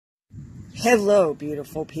Hello,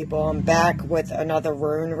 beautiful people. I'm back with another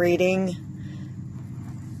rune reading.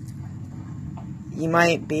 You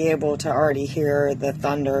might be able to already hear the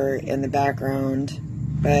thunder in the background,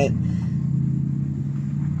 but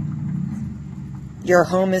your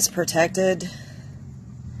home is protected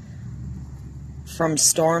from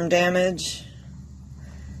storm damage.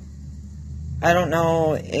 I don't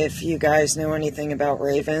know if you guys know anything about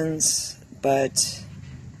ravens, but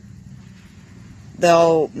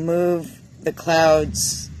they'll move the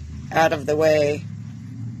clouds out of the way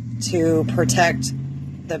to protect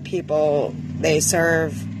the people they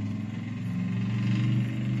serve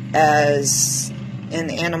as an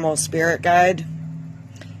animal spirit guide.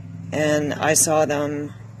 And I saw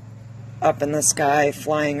them up in the sky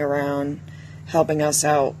flying around, helping us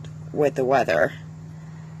out with the weather.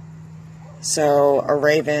 So a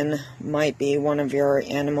raven might be one of your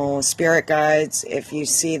animal spirit guides. If you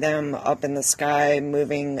see them up in the sky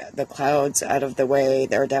moving the clouds out of the way,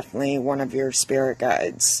 they're definitely one of your spirit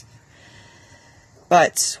guides.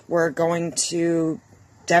 But we're going to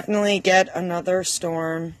definitely get another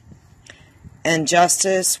storm, and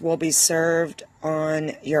justice will be served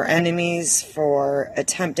on your enemies for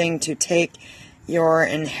attempting to take your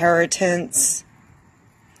inheritance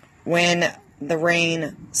when the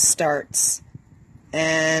rain starts.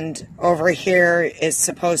 And over here it's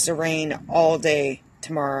supposed to rain all day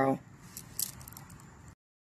tomorrow.